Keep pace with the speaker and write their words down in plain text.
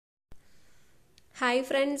Hi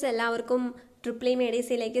friends, എല്ലാവർക്കും triple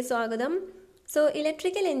മെഡിസിയിലേക്ക് സ്വാഗതം. So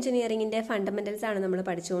electrical എഞ്ചിനീയറിംഗിൻ്റെ ഫണ്ടമെൻ്റൽസ് ആണ് നമ്മൾ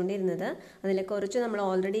പഠിച്ചുകൊണ്ടിരുന്നത്. അതിൽ കുറച്ച് നമ്മൾ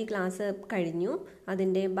ഓൾറെഡി ക്ലാസ് കഴിഞ്ഞു.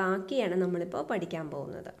 അതിൻ്റെ ബാക്കിയാണ് നമ്മളിപ്പോൾ പഠിക്കാൻ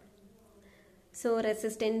പോകുന്നത്. സോ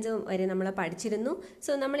റെസിസ്റ്റൻസും വരെ നമ്മൾ പഠിച്ചിരുന്നു.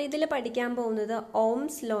 സോ നമ്മൾ ഇതിൽ പഠിക്കാൻ പോകുന്നത്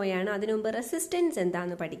ഓംസ് ലോ ആണ്. അതിനു മുമ്പ് റെസിസ്റ്റൻസ്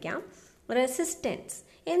എന്താണെന്ന് പഠിക്കാം. റെസിസ്റ്റൻസ്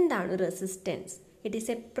എന്താണ്? Resistance it is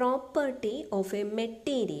a property of a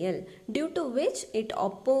material due to which it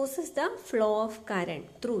opposes the flow of current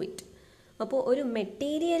through it. അപ്പോൾ ഒരു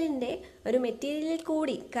മെറ്റീരിയലിൽ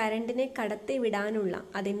കൂടി കറണ്ടിനെ കടത്തി വിടാനുള്ള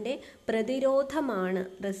അതിൻ്റെ പ്രതിരോധമാണ്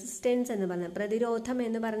റെസിസ്റ്റൻസ് എന്ന് പറയുന്നത്. പ്രതിരോധം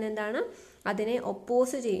എന്ന് പറഞ്ഞാൽ എന്താണ്? അതിനെ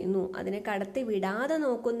ഒപ്പോസ് ചെയ്യുന്നു, അതിനെ കടത്തി വിടാതെ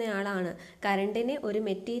നോക്കുന്നയാളാണ്. കറണ്ടിനെ ഒരു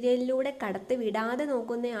മെറ്റീരിയലിലൂടെ കടത്തി വിടാതെ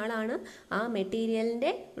നോക്കുന്നയാളാണ് ആ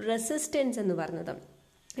മെറ്റീരിയലിൻ്റെ റെസിസ്റ്റൻസ് എന്ന് പറയുന്നത്.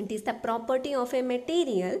 It is the property of a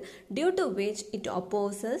material due to which it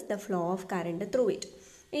opposes the flow of current through it.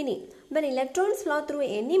 When electrons flow through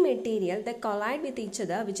any material, they collide with each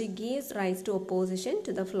other, which gives rise to opposition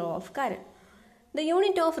to the flow of current. The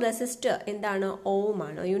unit of resistor എന്താണ്? ഓം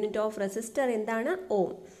ആണ്. Unit of resistor എന്താണ്?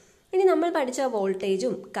 ഓം. ഇനി നമ്മൾ പഠിച്ച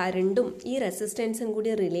വോൾട്ടേജും കറണ്ടും ഈ റെസിസ്റ്റൻസും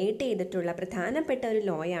കൂടി റിലേറ്റ് ചെയ്തിട്ടുള്ള പ്രധാനപ്പെട്ട ഒരു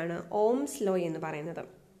ലോയാണ് ഓംസ് ലോ എന്ന് പറയുന്നത്.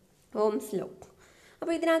 Ohm's law.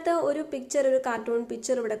 അപ്പോൾ ഇതിനകത്ത് ഒരു കാർട്ടൂൺ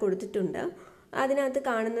പിക്ചർ ഇവിടെ കൊടുത്തിട്ടുണ്ട്. അതിനകത്ത്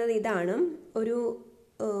കാണുന്നത് ഇതാണ്.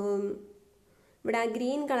 ഇവിടെ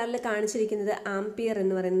ഗ്രീൻ കളറിൽ കാണിച്ചിരിക്കുന്നത് ആംപിയർ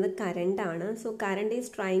എന്ന് പറയുന്നത് കറണ്ടാണ്. So current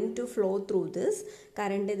is trying to flow through this.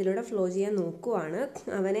 Current ഇതിലൂടെ ഫ്ലോ ചെയ്യാൻ നോക്കുവാണ്.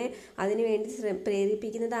 അവനെ അതിനുവേണ്ടി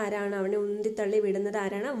പ്രേരിപ്പിക്കുന്നത് ആരാണ്? അവനെ ഉന്തിത്തള്ളി വിടുന്നത്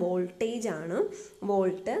ആരാണ്? വോൾട്ടേജ് ആണ്,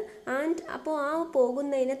 വോൾട്ട്. ആൻഡ് അപ്പോൾ ആ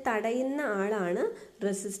പോകുന്നതിനെ തടയുന്ന ആളാണ്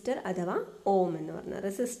റെസിസ്റ്റർ അഥവാ ഓം എന്ന് പറഞ്ഞ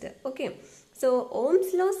resistor. Okay. So Ohm's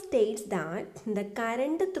law states that the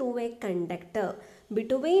current through a conductor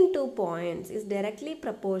between 2 points is directly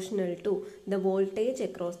proportional to the voltage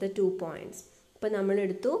across the 2 points. ഇപ്പോൾ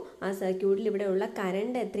നമ്മളെടുത്തു ആ സർക്യൂട്ടിൽ ഇവിടെയുള്ള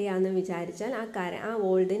കറണ്ട് എത്രയാണെന്ന് വിചാരിച്ചാൽ ആ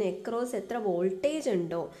വോൾട്ടിന് അക്രോസ് എത്ര വോൾട്ടേജ്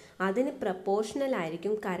ഉണ്ടോ അതിന് പ്രപ്പോർഷണൽ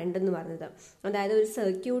ആയിരിക്കും കറണ്ട് എന്ന് പറയുന്നത്. അതായത് ഒരു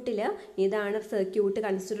സർക്യൂട്ടിൽ ഇതാണ് സർക്യൂട്ട്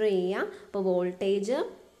കൺസിഡർ ചെയ്യുക. അപ്പോൾ വോൾട്ടേജ്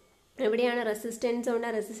എവിടെയാണ്? റെസിസ്റ്റൻസ് ഉണ്ട്.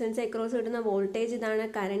 റെസിസ്റ്റൻസ് അക്രോസ് കിട്ടുന്ന വോൾട്ടേജ് ഇതാണ്.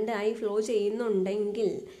 കറണ്ട് ആയി ഫ്ലോ ചെയ്യുന്നുണ്ടെങ്കിൽ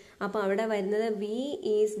അപ്പോൾ അവിടെ വരുന്നത് V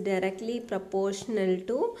is directly proportional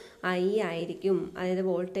to I ആയിരിക്കും. അതായത്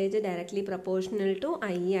voltage directly proportional to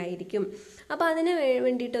I ആയിരിക്കും. അപ്പോൾ അതിന്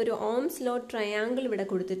വേണ്ടിയിട്ട് ഒരു ഓംസ് ലോ ട്രയാങ്കിൾ ഇവിടെ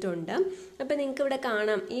കൊടുത്തിട്ടുണ്ട്. അപ്പോൾ നിങ്ങൾക്ക് ഇവിടെ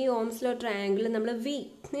കാണാം ഈ ഓംസ് ലോ ട്രയാങ്കിൾ നമ്മൾ വി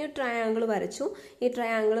ട്രയാങ്കിൾ വരച്ചു. ഈ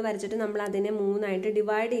ട്രയാങ്കിൾ വരച്ചിട്ട് നമ്മൾ അതിനെ 3ആയിട്ട്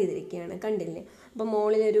ഡിവൈഡ് ചെയ്തിരിക്കുകയാണ്. കണ്ടില്ലേ? അപ്പോൾ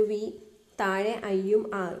മുകളിലൊരു വി, താഴെ ഐയും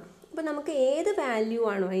ആറും. അപ്പോൾ നമുക്ക് ഏത് വാല്യൂ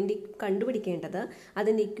ആണോ അതിൻ്റെ കണ്ടുപിടിക്കേണ്ടത്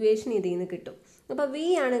അതിൻ്റെ ഇക്വേഷൻ ഇതിൽ നിന്ന് കിട്ടും. അപ്പോൾ വി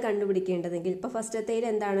ആണ് കണ്ടുപിടിക്കേണ്ടതെങ്കിൽ ഇപ്പോൾ ഫസ്റ്റത്തേൽ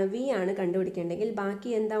എന്താണ്? വി ആണ് കണ്ടുപിടിക്കേണ്ടതെങ്കിൽ ബാക്കി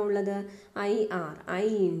എന്താ ഉള്ളത്? I R. I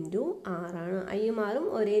into R ആണ്. ഐയും ആറും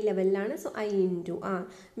ഒരേ ലെവലിലാണ്. So I into R.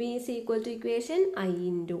 V is equal to equation I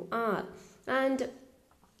into R. And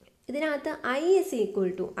ഇതിനകത്ത് I is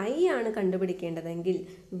equal to I ആണ് കണ്ടുപിടിക്കേണ്ടതെങ്കിൽ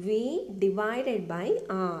V divided by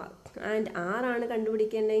R. And R ആണ്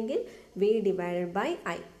കണ്ടുപിടിക്കേണ്ടതെങ്കിൽ വി ഡിവൈഡഡ് ബൈ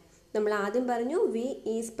ഐ. നമ്മൾ ആദ്യം പറഞ്ഞു V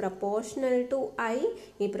is proportional to I.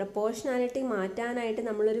 ഈ proportionality മാറ്റാനായിട്ട്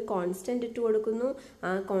നമ്മളൊരു constant ഇട്ട് കൊടുക്കുന്നു.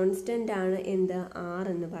 ആ കോൺസ്റ്റന്റ് ആണ് എന്ത്? ആർ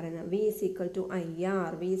എന്ന് പറയുന്നത്. V is equal to I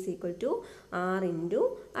R. V is equal to R into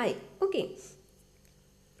I. Okay.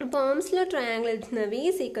 അപ്പോൾ Ohm's law triangle V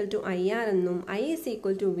is equal to I R എന്നും I is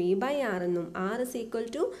equal to V by R എന്നും R is equal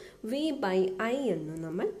to V by I എന്നും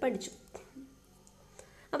നമ്മൾ പഠിച്ചു.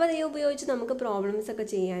 അപ്പോൾ അത് ഉപയോഗിച്ച് നമുക്ക് പ്രോബ്ലംസ് ഒക്കെ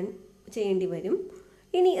ചെയ്യേണ്ടി വരും.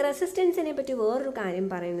 ഇനി റെസിസ്റ്റൻസിനെ പറ്റി വേറൊരു കാര്യം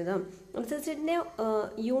പറയുന്നത്, റെസിസ്റ്റൻസിൻ്റെ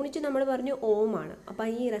യൂണിറ്റ് നമ്മൾ പറഞ്ഞു ഓം ആണ്. അപ്പോൾ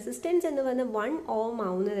ഈ റെസിസ്റ്റൻസ് എന്ന് പറയുന്നത് 1 ഓം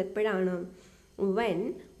ആവുന്നത് എപ്പോഴാണ്? when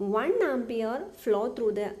 1 ampere flow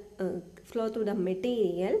through the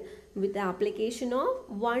material with the application of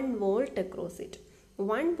 1 volt across it.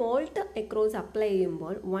 1 volt across apply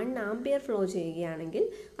ചെയ്യുമ്പോൾ 1 ampere ഫ്ലോ ചെയ്യുകയാണെങ്കിൽ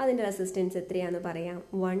അതിൻ്റെ റെസിസ്റ്റൻസ് എത്രയാണെന്ന് പറയാം?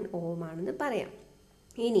 1 ഓം ആണെന്ന് പറയാം.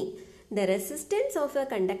 ഇനി the resistance of a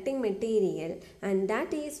conducting material and that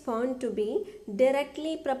is found to be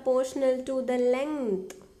directly proportional to the length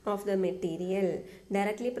of the material.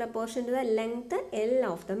 Directly proportional to the length L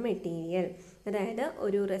of the material. അതായത്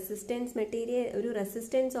ഒരു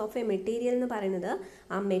resistance of A material എന്ന് പറയുന്നത്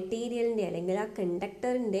ആ മെറ്റീരിയലിൻ്റെ അല്ലെങ്കിൽ ആ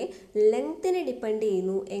കണ്ടക്ടറിൻ്റെ ലെങ്ത്തിനെ depend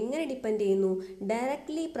ചെയ്യുന്നു. എങ്ങനെ ഡിപ്പെൻഡ് ചെയ്യുന്നു?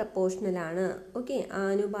 ഡയറക്ട്ലി പ്രപ്പോർഷണൽ ആണ്. ഓക്കെ,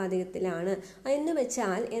 ആനുപാതികത്തിലാണ്. എന്ന്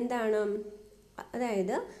വെച്ചാൽ എന്താണ്?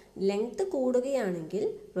 അതായത് ലെങ്ത് കൂടുകയാണെങ്കിൽ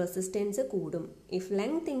റെസിസ്റ്റൻസ് കൂടും. If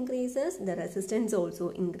length increases the resistance also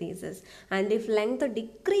increases. And if length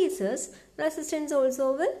decreases resistance also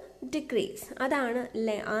will decrease. അതാണ്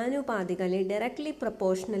ആനുപാതിക അല്ലെങ്കിൽ ഡയറക്ട്ലി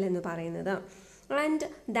പ്രപ്പോർഷണൽ എന്ന് പറയുന്നത്. and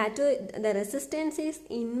that the resistance is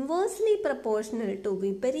inversely proportional to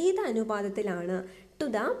വിപരീത അനുപാതത്തിലാണ് to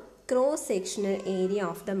the cross sectional area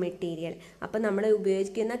of the material. അപ്പോൾ നമ്മൾ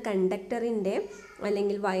ഉപയോഗിക്കുന്ന കണ്ടക്ടറിൻ്റെ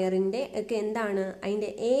അല്ലെങ്കിൽ വയറിൻ്റെ ഒക്കെ എന്താണ് അതിൻ്റെ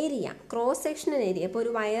ഏരിയ, ക്രോസ് സെക്ഷണൽ ഏരിയ. ഇപ്പോൾ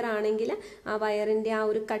ഒരു വയറാണെങ്കിൽ ആ വയറിൻ്റെ ആ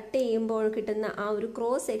ഒരു കട്ട് ചെയ്യുമ്പോൾ കിട്ടുന്ന ആ ഒരു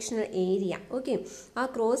ക്രോസ് സെക്ഷണൽ ഏരിയ, ഓക്കെ, ആ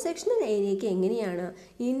ക്രോസ് സെക്ഷണൽ ഏരിയയ്ക്ക് എങ്ങനെയാണ്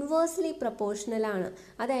ഇൻവേഴ്സ്ലി പ്രൊപ്പോർഷണൽ ആണ്.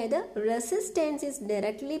 അതായത് resistance is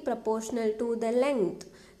directly proportional to the length,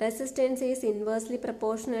 resistance is inversely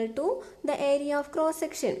proportional to the area of cross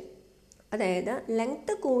section. അതായത്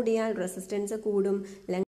ലെങ്ത് കൂടിയാൽ റെസിസ്റ്റൻസ് കൂടും,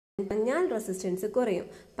 ലെങ്ത് കുറഞ്ഞാൽ റെസിസ്റ്റൻസ് കുറയും.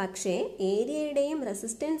 പക്ഷേ ഏരിയയുടെയും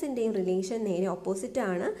റെസിസ്റ്റൻസിൻ്റെയും റിലേഷൻ നേരെ ഓപ്പോസിറ്റ്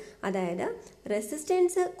ആണ്. അതായത്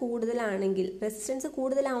റെസിസ്റ്റൻസ് കൂടുതലാണെങ്കിൽ, റെസിസ്റ്റൻസ്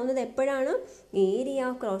കൂടുതലാവുന്നത് എപ്പോഴാണ്? Area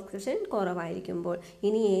of cross section കുറവായിരിക്കുമ്പോൾ.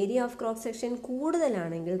 ഇനി ഏരിയ ഓഫ് ക്രോസ് സെക്ഷൻ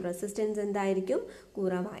കൂടുതലാണെങ്കിൽ റെസിസ്റ്റൻസ് എന്തായിരിക്കും?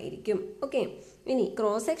 കുറവായിരിക്കും. ഓക്കെ, ഇനി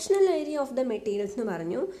cross sectional area of the materials എന്ന്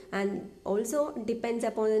പറഞ്ഞു. And also depends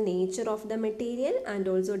upon the nature of the material and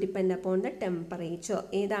also depend upon the temperature.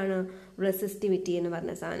 ഏതാണ് resistivity എന്ന്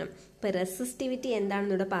പറഞ്ഞ സാധനം? ഇപ്പോൾ റെസിസ്റ്റിവിറ്റി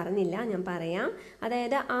എന്താണെന്ന് ഇവിടെ പറഞ്ഞില്ല, ഞാൻ പറയാം.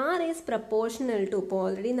 അതായത് ആർ ഈസ് പ്രപ്പോർഷണൽ ടു, ഇപ്പോൾ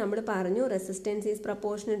ഓൾറെഡി നമ്മൾ പറഞ്ഞു resistance is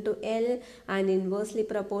proportional to L and inversely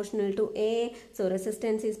proportional to A. So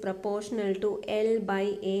resistance is proportional to L by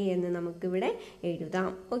A എന്ന് നമുക്കിവിടെ എഴുതാം.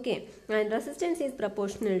 Okay, and resistance is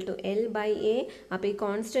proportional to L by A. അപ്പോൾ ഈ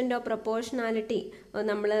constant of proportionality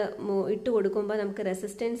നമ്മൾ ഇട്ട് കൊടുക്കുമ്പോൾ നമുക്ക്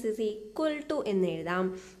റെസിസ്റ്റൻസ് ഇസ് ഈക്വൽ ടു എന്ന് എഴുതാം.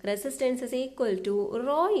 Resistance is equal to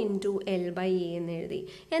rho in to L by A എന്ന് എഴുതി.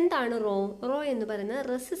 എന്താണ് റോ? റോ എന്ന് പറയുന്നത്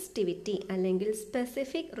റെസിസ്റ്റിവിറ്റി അല്ലെങ്കിൽ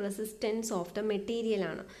specific resistance of the material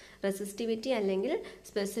ആണ്. റെസിസ്റ്റിവിറ്റി അല്ലെങ്കിൽ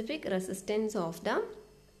specific resistance of the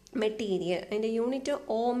material. അതിൻ്റെ യൂണിറ്റ്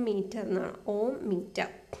ഓം മീറ്റർ എന്നാണ്, ഓം metre.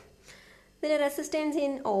 The resistance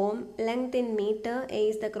in ohm, length in meter, A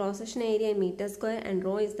is the cross section area in meter square and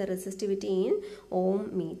rho is the resistivity in ohm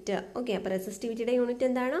meter. Okay, അപ്പോൾ റെസിസ്റ്റിവിറ്റിയുടെ unit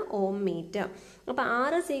എന്താണ്? ഓം metre. അപ്പോൾ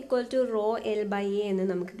R is equal to rho L by A എന്ന്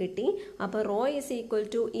നമുക്ക് കിട്ടി. അപ്പോൾ rho is equal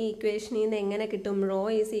to ഈ ഇക്വേഷനിൽ നിന്ന് എങ്ങനെ കിട്ടും? റോ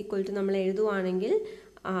ഇസ് ഈക്വൽ ടു നമ്മൾ എഴുതുവാണെങ്കിൽ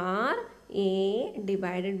R A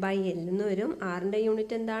divided by L എന്ന് വരും. ആറിൻ്റെ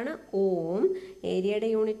യൂണിറ്റ് എന്താണ്? ഓം. ഏരിയയുടെ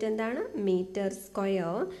യൂണിറ്റ് എന്താണ്? Metre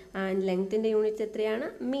square. ആൻഡ് ലെങ്ത്തിൻ്റെ യൂണിറ്റ് എത്രയാണ്?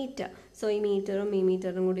 മീറ്റർ. സോ ഈ മീറ്ററും ഈ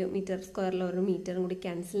മീറ്ററും കൂടി, മീറ്റർ സ്ക്വയറിൽ ഒരു മീറ്ററും കൂടി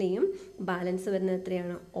ക്യാൻസൽ ചെയ്യും. ബാലൻസ് വരുന്നത്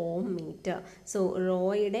എത്രയാണ്? ഓം മീറ്റർ. സോ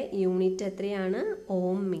റോയുടെ യൂണിറ്റ് എത്രയാണ്?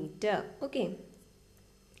 ഓം മീറ്റർ. ഓക്കെ,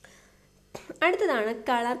 അടുത്തതാണ്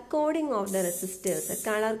colour coding of the resistors.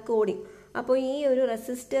 Colour coding. അപ്പോൾ ഈ ഒരു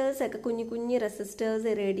റെസിസ്റ്റേഴ്സ് ഒക്കെ കുഞ്ഞു കുഞ്ഞു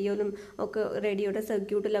റെസിസ്റ്റേഴ്സ് റേഡിയോയിലും ഒക്കെ, റേഡിയോയുടെ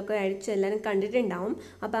സർക്യൂട്ടിലൊക്കെ അഴിച്ച് എല്ലാവരും കണ്ടിട്ടുണ്ടാവും.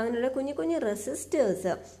 അപ്പോൾ അങ്ങനെയുള്ള കുഞ്ഞു കുഞ്ഞു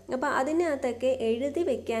റെസിസ്റ്റേഴ്സ്, അപ്പോൾ അതിനകത്തൊക്കെ എഴുതി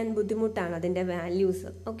വെക്കാൻ ബുദ്ധിമുട്ടാണ് അതിൻ്റെ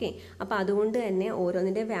വാല്യൂസ്. ഓക്കെ, അപ്പോൾ അതുകൊണ്ട് തന്നെ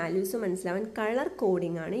ഓരോന്നിൻ്റെ വാല്യൂസ് മനസ്സിലാവാൻ കളർ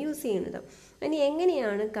കോഡിംഗ് ആണ് യൂസ് ചെയ്യുന്നത്. ഇനി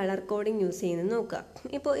എങ്ങനെയാണ് കളർ കോഡിംഗ് യൂസ് ചെയ്യുന്നത് നോക്കുക.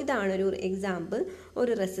 ഇപ്പോൾ ഇതാണൊരു എക്സാമ്പിൾ,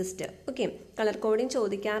 ഒരു റെസിസ്റ്റർ. Okay, colour coding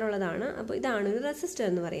ചോദിക്കാറുള്ളതാണ്. അപ്പോൾ ഇതാണൊരു റെസിസ്റ്റർ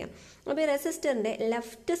എന്ന് പറയാം. അപ്പോൾ ഈ റെസിസ്റ്ററിൻ്റെ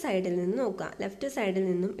ലെഫ്റ്റ് സൈഡിൽ നിന്ന് നോക്കുക. ലെഫ്റ്റ് സൈഡിൽ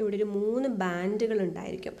നിന്നും ഇവിടെ ഒരു 3 ബാൻഡുകൾ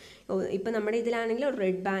ഉണ്ടായിരിക്കും. ഇപ്പോൾ നമ്മുടെ ഇതിലാണെങ്കിൽ ഒരു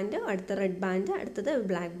റെഡ് ബാൻഡ്, അടുത്ത റെഡ് ബാൻഡ്, അടുത്തത്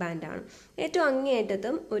ബ്ലാക്ക് ബാൻഡാണ്. ഏറ്റവും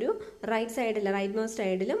അങ്ങേയറ്റത്തും ഒരു റൈറ്റ് മോസ്റ്റ്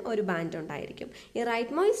സൈഡിലും ഒരു ബാൻഡ് ഉണ്ടായിരിക്കും. ഈ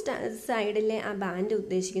റൈറ്റ് മോസ്റ്റ് സൈഡിലെ ആ ബാൻഡ്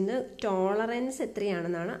ഉദ്ദേശിക്കുന്നത് ടോളറൻസ്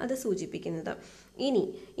എത്രയാണെന്നാണ് അത് സൂചിപ്പിക്കുന്നത്. ഇനി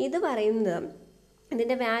ഇത് പറയുന്നത്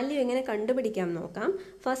ഇതിൻ്റെ വാല്യൂ എങ്ങനെ കണ്ടുപിടിക്കാം നോക്കാം.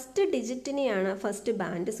 ഫസ്റ്റ് ഡിജിറ്റിനെയാണ് ഫസ്റ്റ്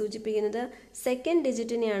ബാൻഡ് സൂചിപ്പിക്കുന്നത്, സെക്കൻഡ്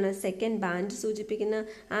ഡിജിറ്റിനെയാണ് സെക്കൻഡ് ബാൻഡ് സൂചിപ്പിക്കുന്നത്,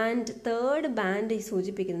 ആൻഡ് തേർഡ് ബാൻഡ്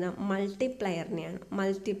സൂചിപ്പിക്കുന്നത്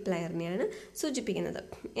മൾട്ടിപ്ലയറിനെയാണ് സൂചിപ്പിക്കുന്നത്.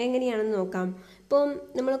 എങ്ങനെയാണെന്ന് നോക്കാം. ഇപ്പം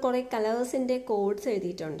നമ്മൾ കുറേ കളേഴ്സിൻ്റെ കോഡ്സ്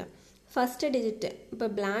എഴുതിയിട്ടുണ്ട്. ഫസ്റ്റ് ഡിജിറ്റ്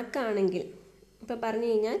ഇപ്പോൾ ബ്ലാക്ക് ആണെങ്കിൽ, ഇപ്പോൾ പറഞ്ഞു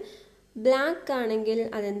കഴിഞ്ഞാൽ ബ്ലാക്ക് ആണെങ്കിൽ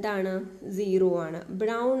അതെന്താണ്? 0 ആണ്.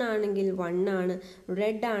 ബ്രൗൺ ആണെങ്കിൽ 1 ആണ്.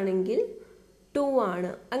 റെഡ് ആണെങ്കിൽ 2 ആണ്.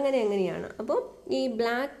 അങ്ങനെയാണ്. അപ്പോൾ ഈ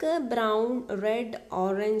black, brown, red,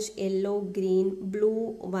 orange, yellow, green, blue,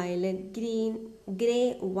 violet, green, grey,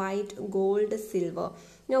 white, gold, silver,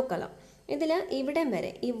 no colour. ഇതിൽ ഇവിടം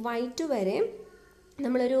വരെ, ഈ വൈറ്റ് വരെ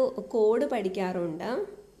നമ്മളൊരു കോഡ് പഠിക്കാറുണ്ട്.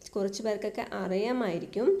 കുറച്ച് പേർക്കൊക്കെ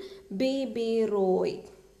അറിയാമായിരിക്കും. B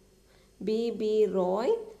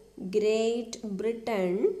Roy Great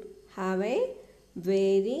Britain have a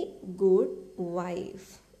very good wife.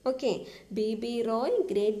 Okay, B.B. Roy,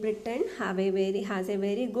 Great Britain has a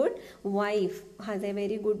very good wife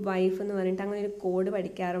എന്ന് പറഞ്ഞിട്ട് അങ്ങനെ ഒരു കോഡ്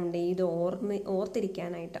പഠിക്കാറുണ്ട്. ഇത്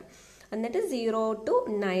ഓർത്തിരിക്കാനായിട്ട്. എന്നിട്ട് 0 to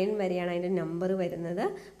 9 വരെയാണ് അതിൻ്റെ നമ്പർ വരുന്നത്.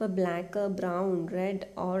 അപ്പോൾ black, brown, red,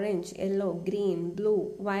 orange, yellow, green, blue,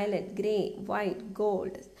 violet, grey, white,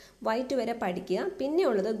 gold. White വരെ പഠിക്കുക. പിന്നെ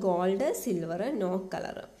ഉള്ളത് ഗോൾഡ്, സിൽവർ, നോ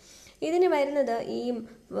കളർ. ഇതിന് വരുന്നത് ഈ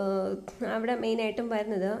അവിടെ മെയിനായിട്ടും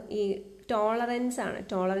വരുന്നത് ഈ ടോളറൻസ് ആണ്.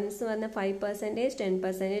 ടോളറൻസ് എന്ന് പറഞ്ഞാൽ 5%,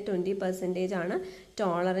 10%, 20% ആണ്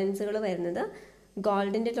ടോളറൻസുകൾ വരുന്നത്.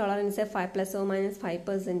 ഗോൾഡിൻ്റെ ടോളറൻസ്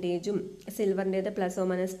 ±5%, സിൽവറിൻ്റേത്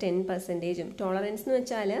 ±10%. ടോളറൻസ് എന്ന്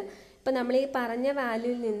വെച്ചാൽ ഇപ്പം നമ്മൾ ഈ പറഞ്ഞ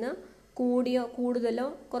വാല്യൂവിൽ നിന്ന് കൂടിയോ കൂടുതലോ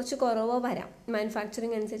കുറച്ച് കുറവോ വരാം.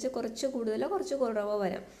 മാനുഫാക്ചറിങ് അനുസരിച്ച് കുറച്ച് കൂടുതലോ കുറച്ച് കുറവോ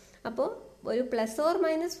വരാം. അപ്പോൾ ഒരു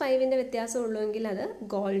 ±5 വ്യത്യാസം ഉള്ളുവെങ്കിൽ അത്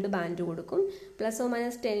ഗോൾഡ് ബാൻഡ് കൊടുക്കും.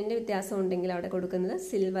 ±10 വ്യത്യാസം ഉണ്ടെങ്കിൽ അവിടെ കൊടുക്കുന്നത്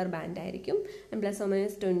സിൽവർ ബാൻഡ് ആയിരിക്കും.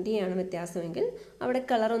 ±20 ആണ് വ്യത്യാസമെങ്കിൽ അവിടെ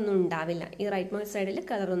കളറൊന്നും ഉണ്ടാവില്ല. ഈ റൈറ്റ് മോസ്റ്റ് സൈഡിൽ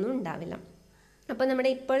കളറൊന്നും ഉണ്ടാവില്ല. അപ്പോൾ നമ്മുടെ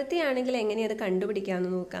ഇപ്പോഴത്തെ ആണെങ്കിൽ എങ്ങനെ അത്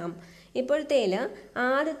കണ്ടുപിടിക്കാമെന്ന് നോക്കാം. ഇപ്പോഴത്തേൽ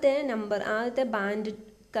ആദ്യത്തെ ബാൻഡ്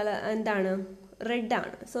കളർ എന്താണ്? റെഡ്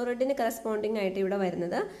ആണ്. സോ റെഡിന് കറസ്പോണ്ടിങ് ആയിട്ട് ഇവിടെ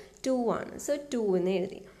വരുന്നത് 2 ആണ്. സോ 2 എന്ന്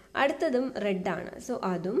എഴുതി. അടുത്തതും റെഡ് ആണ്. സോ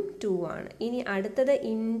അതും 2 ആണ്. ഇനി അടുത്തത്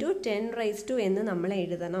ഇൻറ്റു 10⁻² എന്ന് നമ്മൾ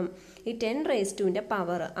എഴുതണം. ഈ 10⁻²ൻ്റെ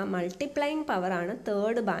പവർ, ആ മൾട്ടിപ്ലൈയിങ് പവറാണ്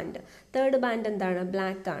തേർഡ് ബാൻഡ് എന്താണ്?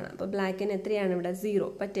 ബ്ലാക്ക് ആണ്. അപ്പോൾ ബ്ലാക്കിന് എത്രയാണ് ഇവിടെ? 0.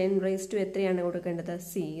 അപ്പോൾ 10⁻² എത്രയാണ് കൊടുക്കേണ്ടത്?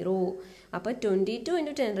 0. അപ്പോൾ 22 ×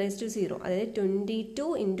 10⁻²0, അതായത് 22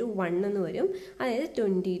 × 1 എന്ന് വരും. അതായത്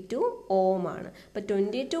 22 ഓം ആണ്. അപ്പോൾ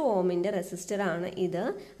 22 ഓമിൻ്റെ റെസിസ്റ്ററാണ് ഇത്.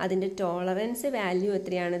 അതിൻ്റെ ടോളറൻസ് വാല്യൂ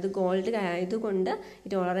എത്രയാണ്? ഇത് ഗോൾഡ് ആയതുകൊണ്ട്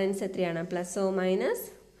ടോളറൻസ് എത്രയാണ്?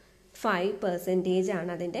 ±5% ആണ്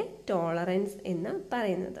അതിൻ്റെ ടോളറൻസ് എന്ന്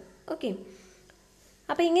പറയുന്നത്. ഓക്കെ,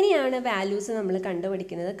 അപ്പോൾ ഇങ്ങനെയാണ് വാല്യൂസ് നമ്മൾ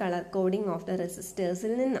കണ്ടുപിടിക്കുന്നത് കളർ കോഡിംഗ് ഓഫ് ദ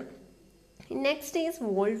റെസിസ്റ്റേഴ്സിൽ നിന്ന്. Next is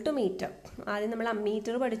voltmeter. ആദ്യം നമ്മൾ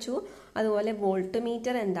അമ്മീറ്റർ പഠിച്ചു. അതുപോലെ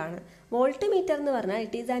വോൾട്ട്മീറ്റർ എന്താണ്? വോൾട്ട്മീറ്റർ എന്ന് പറഞ്ഞാൽ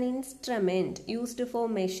it is an instrument used for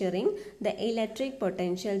measuring the electric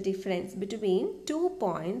potential difference between 2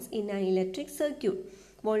 points in an electric circuit.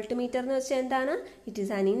 Voltmeter എന്ന് വെച്ചാൽ എന്താണ്? It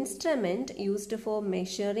is an instrument used for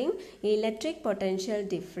measuring electric potential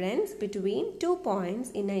difference between 2 points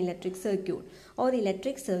in an electric circuit. ഒരു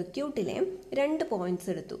electric സർക്യൂട്ടിലെ 2 points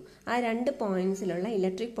എടുത്തു. ആ 2 പോയിന്റ്സിലുള്ള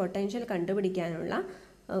electric potential കണ്ടുപിടിക്കാനുള്ള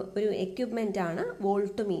ഒരു equipment ആണ്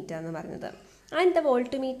വോൾട്ട്മീറ്റർ എന്ന് പറയുന്നത്. And the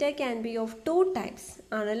voltmeter can be of 2 types.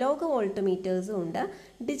 Analogue വോൾട്ട്മീറ്റേഴ്സും ഉണ്ട്,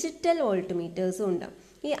 ഡിജിറ്റൽ വോൾട്ട്മീറ്റേഴ്സും ഉണ്ട്.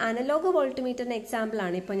 ഈ അനലോഗ് വോൾട്ട്മീറ്ററിന്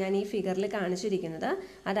എക്സാമ്പിളാണ് ഇപ്പോൾ ഞാൻ ഈ ഫിഗറിൽ കാണിച്ചിരിക്കുന്നത്.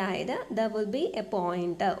 അതായത് the will be A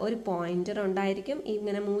pointer, ഒരു പോയിന്റർ ഉണ്ടായിരിക്കും.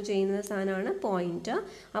 ഇങ്ങനെ മൂവ് ചെയ്യുന്ന സാധനമാണ് പോയിന്റർ.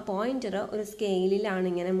 ആ പോയിന്റർ ഒരു സ്കെയിലിലാണ്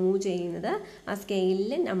ഇങ്ങനെ മൂവ് ചെയ്യുന്നത്. ആ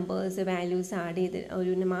സ്കെയിലിൽ നമ്പേഴ്സ്, വാല്യൂസ് ആഡ് ചെയ്ത്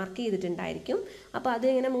ഒരു മാർക്ക് ചെയ്തിട്ടുണ്ടായിരിക്കും. അപ്പോൾ അത്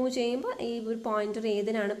ഇങ്ങനെ മൂവ് ചെയ്യുമ്പോൾ ഈ ഒരു പോയിന്റർ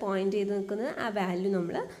ഏതിനാണ് പോയിന്റ് ചെയ്ത് നിൽക്കുന്നത് ആ വാല്യൂ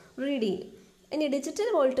നമ്മൾ റീഡ് ചെയ്യും. ഇനി ഡിജിറ്റൽ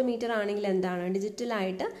വോൾട്ട്മീറ്റർ ആണെങ്കിൽ എന്താണ്?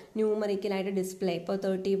 ഡിജിറ്റലായിട്ട് ന്യൂമറിക്കലായിട്ട് ഡിസ്പ്ലേ, ഇപ്പോൾ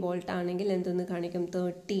 30 volt ആണെങ്കിൽ എന്തെന്ന് കാണിക്കും?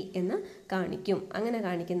 30 എന്ന് കാണിക്കും. അങ്ങനെ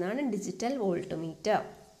കാണിക്കുന്നതാണ് ഡിജിറ്റൽ വോൾട്ട്മീറ്റർ.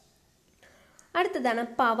 അടുത്തതാണ്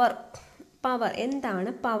പവർ.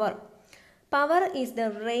 എന്താണ് power? Power is the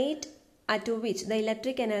rate at which the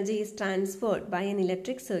electric energy is transferred by an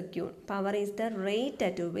electric circuit. Power is the rate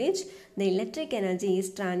at which the electric energy is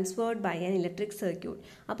transferred by an electric circuit.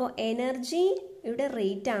 അപ്പോൾ energy ഇവിടെ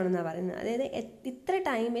rate ആണെന്നാണ് പറയുന്നത്. അതായത് ഇത്ര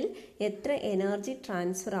ടൈമിൽ എത്ര energy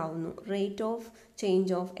transfer ആവുന്നു, rate of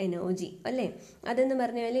change of energy അല്ലേ. അതെന്ന്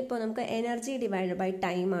പറഞ്ഞാൽ ഇപ്പോൾ നമുക്ക് എനർജി ഡിവൈഡ് ബൈ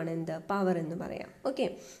ടൈം ആണ് എന്ത്? പവർ എന്ന് പറയാം. ഓക്കെ,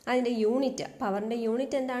 അതിൻ്റെ യൂണിറ്റ്, പവറിൻ്റെ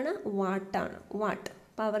യൂണിറ്റ് എന്താണ്? വാട്ടാണ്.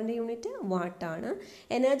 പവറിൻ്റെ യൂണിറ്റ് വാട്ടാണ്.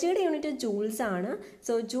 എനർജിയുടെ യൂണിറ്റ് ജൂൾസ് ആണ്.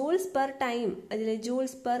 സോ ജൂൾസ് പെർ ടൈം, അതിൽ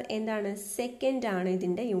ജൂൾസ് പെർ എന്താണ്? സെക്കൻഡ് ആണ്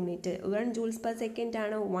ഇതിൻ്റെ യൂണിറ്റ്. 1 joules per second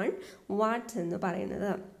ആണ് 1 watts എന്ന്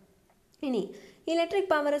പറയുന്നത്. ഇനി ഇലക്ട്രിക്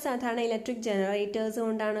പവർ സാധാരണ ഇലക്ട്രിക് ജനറേറ്റേഴ്സ്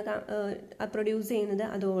കൊണ്ടാണ് പ്രൊഡ്യൂസ് ചെയ്യുന്നത്.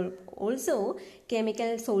 അത് also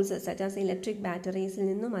chemical sources such as electric ബാറ്ററീസിൽ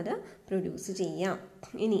നിന്നും അത് പ്രൊഡ്യൂസ് ചെയ്യാം.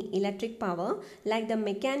 ഇനി electric power like the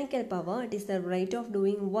mechanical power, it is the rate of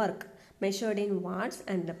doing work measured in watts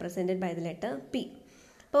and represented by the letter P.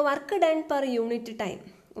 അപ്പോൾ work done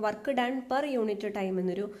per unit time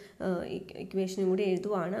എന്നൊരു ഇക്വേഷനും കൂടി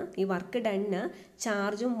എഴുതുവാണ്. ഈ work done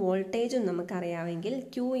ചാർജും വോൾട്ടേജും നമുക്കറിയാമെങ്കിൽ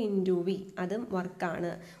Q × V അതും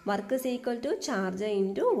വർക്കാണ്. Work is equal to charge ×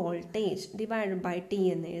 voltage divide by T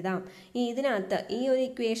എന്ന് എഴുതാം. ഇതിനകത്ത് ഈ ഒരു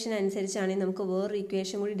ഇക്വേഷൻ അനുസരിച്ചാണെങ്കിൽ നമുക്ക് വേറൊരു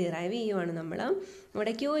ഇക്വേഷൻ കൂടി ഡിറൈവ് ചെയ്യുവാണ് നമ്മൾ.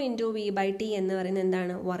 ഇവിടെ Q × V/T എന്ന് പറയുന്നത്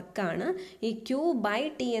എന്താണ്? വർക്കാണ്. ഈ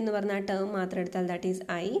Q/T എന്ന് പറഞ്ഞ ടേം മാത്രം എടുത്താൽ that is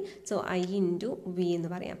I. So I × V എന്ന്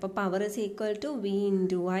പറയാം. അപ്പോൾ power is equal to V ×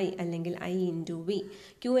 I അല്ലെങ്കിൽ I × V.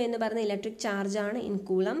 Q എന്ന് പറയുന്ന ഇലക്ട്രിക് ചാർജ് ആണ് in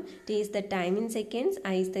coulomb. T is the time in seconds,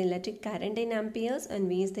 I is the electric current in amperes, and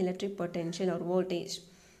V is the electric potential or voltage.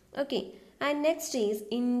 Okay, and next is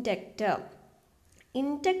inductor.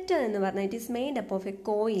 Inductor എന്ന് പറഞ്ഞാൽ it is made up of a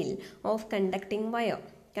coil of conducting wire.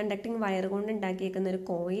 Conducting wire കൊണ്ട് ഉണ്ടാക്കിയേക്കുന്ന ഒരു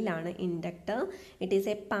കോയിലാണ് inductor. It is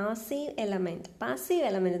A passive element. Passive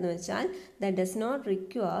element എന്ന് വെച്ചാൽ that does not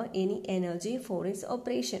require any energy four it's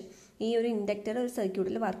operation. ഈ ഒരു inductor ഒരു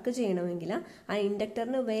സർക്യൂട്ടിൽ വർക്ക് ചെയ്യണമെങ്കിൽ ആ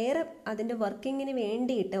ഇൻഡക്ടറിന് വേറെ അതിൻ്റെ വർക്കിങ്ങിന്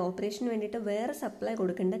വേണ്ടിയിട്ട് ഓപ്പറേഷന് വേണ്ടിയിട്ട് വേറെ സപ്ലൈ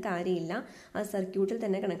കൊടുക്കേണ്ട കാര്യമില്ല, ആ സർക്യൂട്ടിൽ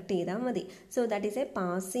തന്നെ കണക്ട് ചെയ്താൽ മതി. So that is A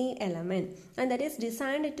passive element and that is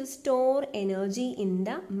designed to store energy in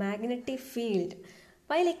the magnetic field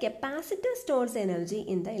while a capacitor stores energy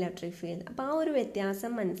in the electric field. അപ്പോൾ ആ ഒരു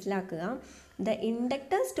വ്യത്യാസം മനസ്സിലാക്കുക. The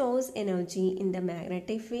inductor stores energy in the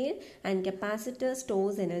magnetic field and capacitor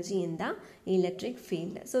stores energy in the electric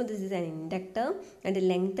field. So this is an inductor and the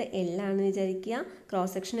length L ആണെന്ന് വിചാരിക്കുക.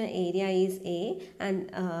 Cross sectional area is A and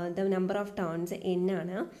the number of turns N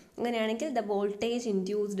ആണ്. അങ്ങനെയാണെങ്കിൽ the voltage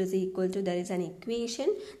induced is equal to, there is an equation,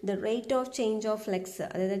 the rate of change of flux,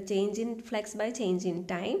 അതായത് change in flux by change in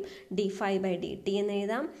time, d phi by dt എന്ന്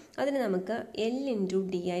എഴുതാം. അതിന് നമുക്ക് L into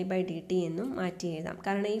di by dt എന്നും മാറ്റി എഴുതാം.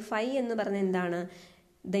 കാരണം ഈ phi എന്ന് പറഞ്ഞ എന്താണ്,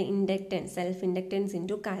 the inductance, self inductance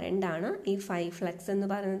into current ആണ് ഈ phi ഫ്ലക്സ് എന്ന്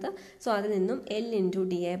പറയുന്നത്. സോ അതിൽ നിന്നും L into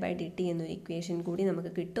di by dt എന്നൊരു ഇക്വേഷൻ കൂടി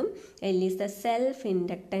നമുക്ക് കിട്ടും. L is the self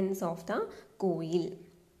inductance of the coil.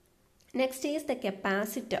 Next is the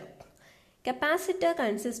capacitor. Capacitor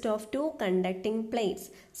consists of two conducting plates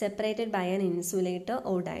separated by an insulator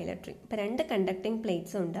or dielectric. ഇപ്പോൾ രണ്ട് conducting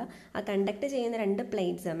plates ഉണ്ട്. ആ conduct ചെയ്യുന്ന രണ്ട്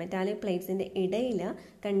പ്ലേറ്റ്സ്, മെറ്റാലിക് പ്ലേറ്റ്സിൻ്റെ ഇടയിൽ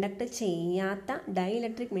കണ്ടക്ട് ചെയ്യാത്ത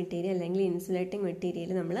ഡൈഇലക്ട്രിക് മെറ്റീരിയൽ അല്ലെങ്കിൽ insulating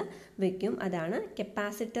material നമ്മൾ വെക്കും. അതാണ്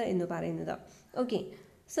കപ്പാസിറ്റർ എന്ന് പറയുന്നത്. Okay,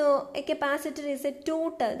 so A capacitor is A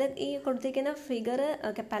ഈ കൊടുത്തിരിക്കുന്ന ഫിഗർ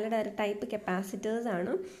പല ടൈപ്പ് കപ്പാസിറ്റേഴ്സ്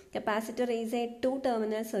ആണ്. Capacitor is A 2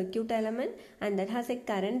 terminal circuit element and that has a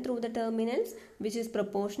current through the terminals which is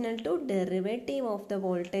proportional to derivative of the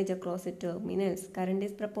voltage across the terminals. Current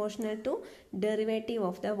is proportional to derivative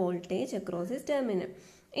of the voltage across its terminal.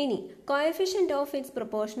 ഇനി coefficient of its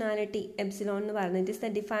proportionality epsilon എന്ന് പറയുന്നത് it is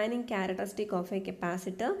the defining characteristic of a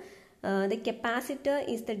capacitor. The capacitor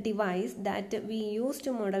is the device that we use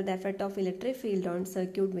to model the effect of electric field on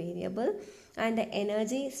circuit variable and the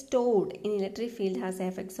energy stored in electric field has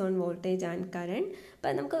effects on voltage and current.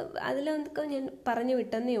 അപ്പം നമുക്ക് അതിലൊക്കെ ഞാൻ പറഞ്ഞു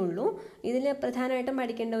വിട്ടെന്നേ ഉള്ളൂ. ഇതിൽ പ്രധാനമായിട്ടും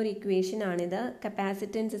പഠിക്കേണ്ട ഒരു ഇക്വേഷൻ ആണിത്.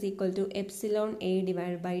 Capacitance is equal to epsilon A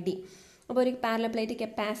divide by D. അപ്പോൾ ഒരു പാരലൽ പ്ലേറ്റ്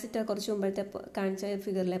കപ്പാസിറ്റർ കുറച്ച് മുമ്പത്തെ കാണിച്ച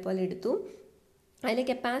ഫിഗറിലെ പോലെ എടുത്തു. അതിൽ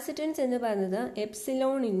കപ്പാസിറ്റൻസ് എന്ന് പറയുന്നത്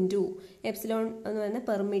എപ്സിലോൺ ഇൻറ്റു, എപ്സിലോൺ എന്ന് പറയുന്നത്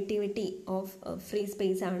പെർമിറ്റിവിറ്റി ഓഫ് ഫ്രീ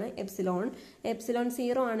സ്പേസ് ആണ്. എപ്സിലോൺ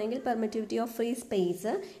 0 ആണെങ്കിൽ permittivity of free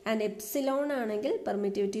space and epsilon ആണെങ്കിൽ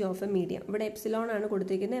പെർമിറ്റിവിറ്റി ഓഫ് എ മീഡിയം. ഇവിടെ എപ്സിലോൺ ആണ്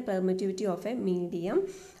കൊടുത്തിരിക്കുന്നത്, permittivity of A medium.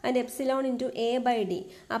 And epsilon into A by D.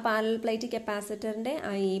 ആ പാരലൽ പ്ലേറ്റ് കപ്പാസിറ്ററിൻ്റെ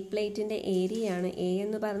ആ എ പ്ലേറ്റിൻ്റെ ഏരിയയാണ് എ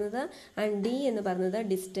എന്ന് പറയുന്നത് ആൻഡ് ഡി എന്ന് പറയുന്നത്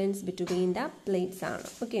ഡിസ്റ്റൻസ് ബിറ്റ്വീൻ ദ പ്ലേറ്റ്സ് ആണ്.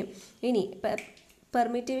 ഓക്കെ, ഇനി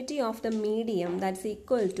permittivity of the medium, that's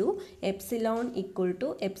equal to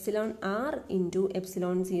epsilon r into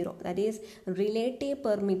epsilon 0, that is relative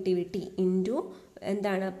permittivity into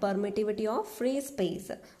എന്താണ് permittivity of free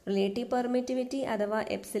space. Relative permittivity അഥവാ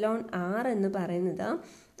epsilon R എന്ന് പറയുന്നത്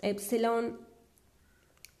epsilon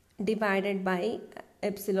divided by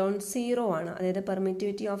epsilon 0 ആണ്. അതായത്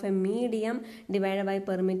permittivity of A medium divided by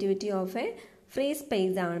permittivity of A free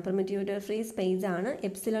space ആണ്. Permittivity of free space ആണ്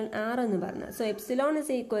epsilon R എന്ന് പറഞ്ഞത്. So epsilon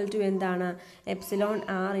is equal to എന്താണ്, എപ്സിലോൺ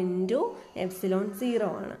ആർ ഇൻറ്റു എപ്സിലോൺ 0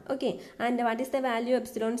 ആണ്. Okay, and what is the value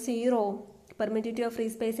epsilon 0? Permittivity of free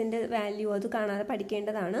സ്പേസിൻ്റെ value അത് കാണാതെ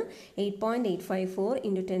പഠിക്കേണ്ടതാണ്. 8.854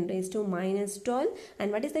 into 10⁻⁻12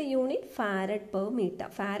 and what is the unit? Farad per metre.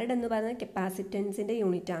 Farad എന്ന് പറയുന്നത് കപ്പാസിറ്റൻസിൻ്റെ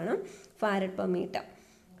unit ആണ്, farad per metre.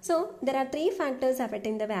 So there are 3 factors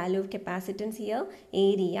affecting the value of capacitance here.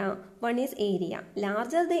 Area. One is area.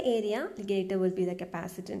 Larger the area, greater will be the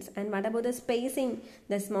capacitance. And what about the spacing?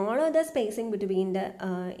 The smaller the spacing between the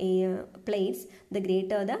plates, the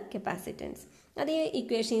greater the capacitance. അതേ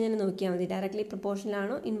equation തന്നെ നോക്കിയാൽ മതി. Directly proportional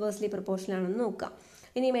ആണോ inversely proportional ആണോ എന്ന് നോക്കാം.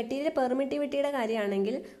 ഇനി material പെർമിറ്റിവിറ്റിയുടെ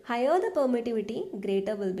കാര്യമാണെങ്കിൽ higher the permittivity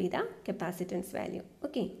greater will be the capacitance value.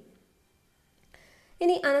 Okay,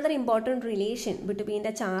 ഇനി another important relation between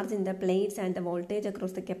the charge in the plates and the voltage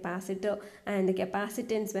across the capacitor and the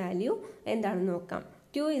capacitance value എന്താണെന്ന് നോക്കാം.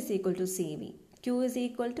 Q is equal to CV. Q is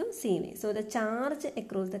equal to CV. So the charge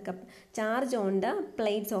across the charge on the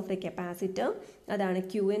plates of the capacitor, അതാണ്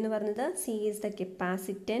Q എന്ന് പറയുന്നത്. C is the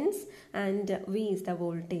capacitance and V is the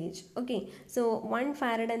voltage. Okay, so 1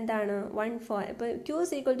 farad എന്താണ്? ഇപ്പോൾ Q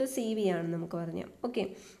is equal to CV ആണ് നമുക്ക് പറഞ്ഞാൽ. Okay,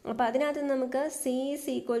 അപ്പോൾ അതിനകത്ത് നമുക്ക് C is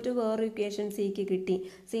equal to വേറൊരു ഇക്വേഷൻ സിക്ക് കിട്ടി.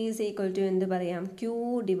 C is equal to എന്ത് പറയാം? Q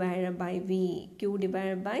divided by V. Q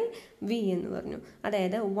divided by V എന്ന് പറഞ്ഞു.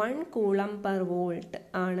 അതായത് 1 കൂളം പെർ വോൾട്ട്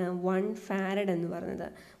ആണ് 1 farad ഫാരഡ് എന്ന് പറയുന്നത്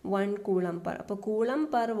 1 കൂളം പെർ. അപ്പോൾ കൂളം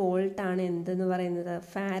പെർ വോൾട്ട് ആണ് എന്തെന്ന് പറയുന്നത്,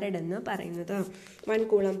 ഫാരഡ് എന്ന് പറയുന്നത്. 1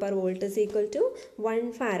 coulomb per volt is equal to 1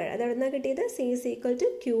 farad. അത് എവിടെ നിന്നാണ് കിട്ടിയത്, C is equal to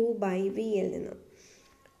Q/V യിൽ നിന്നും.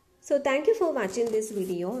 So thank you for watching this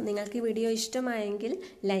video. നിങ്ങൾക്ക് ഈ വീഡിയോ ഇഷ്ടമായെങ്കിൽ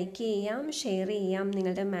ലൈക്ക് ചെയ്യാം, ഷെയർ ചെയ്യാം.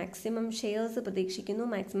 നിങ്ങളുടെ മാക്സിമം ഷെയർസ് പ്രതീക്ഷിക്കുന്നു,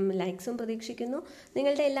 മാക്സിമം ലൈക്സും പ്രതീക്ഷിക്കുന്നു.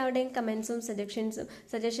 നിങ്ങളുടെ എല്ലാവരുടെയും കമൻസും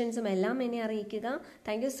സജഷൻസും എല്ലാം എന്നെ അറിയിക്കുക.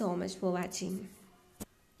 Thank you so much for watching.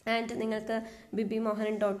 And നിങ്ങൾക്ക്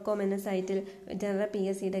bibimohan.com എന്ന സൈറ്റിൽ ജനറൽ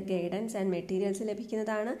PSCയുടെ ഗൈഡൻസ് ആൻഡ് മെറ്റീരിയൽസ്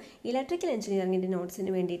ലഭിക്കുന്നതാണ്. ഇലക്ട്രിക്കൽ എഞ്ചിനീയറിംഗിൻ്റെ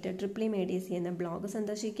നോട്ട്സിന് വേണ്ടിയിട്ട് EEE എന്ന ബ്ലോഗ്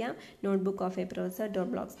സന്ദർശിക്കാം,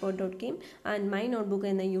 notebookofaprofessor.blogspot.com. ആൻഡ് മൈ നോട്ട്ബുക്ക്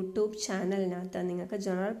എന്ന യൂട്യൂബ് ചാനലിനകത്ത് നിങ്ങൾക്ക്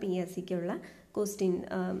ജനറൽ PSCക്കുള്ള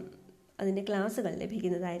അതിൻ്റെ ക്ലാസ്സുകൾ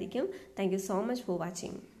ലഭിക്കുന്നതായിരിക്കും. Thank you so much for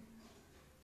watching.